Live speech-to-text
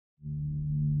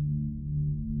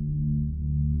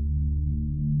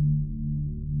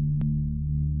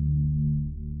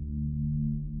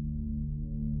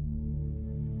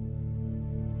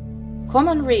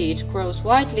Common reed grows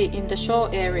widely in the shore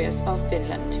areas of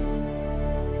Finland.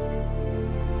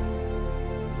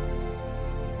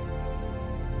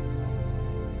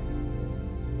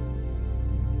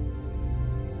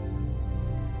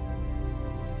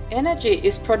 Energy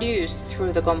is produced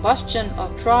through the combustion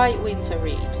of dry winter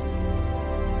reed.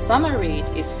 Summer reed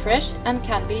is fresh and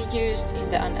can be used in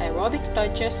the anaerobic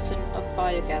digestion of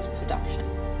biogas production.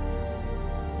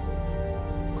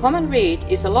 Common reed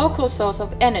is a local source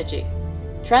of energy.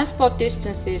 Transport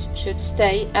distances should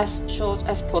stay as short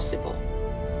as possible.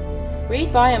 Reed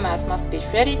biomass must be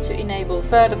shredded to enable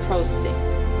further processing.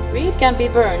 Reed can be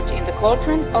burned in the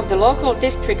cauldron of the local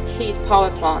district heat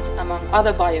power plant among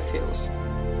other biofuels.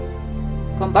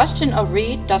 Combustion of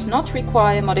reed does not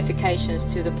require modifications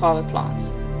to the power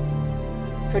plants.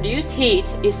 Produced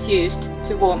heat is used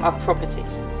to warm up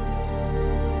properties.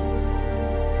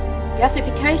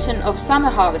 Gasification of summer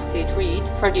harvested reed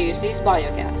produces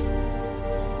biogas.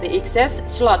 The excess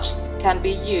sludge can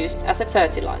be used as a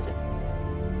fertilizer.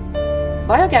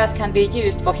 Biogas can be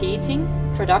used for heating,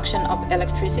 production of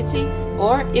electricity,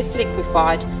 or, if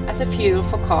liquefied, as a fuel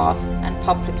for cars and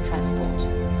public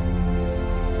transport.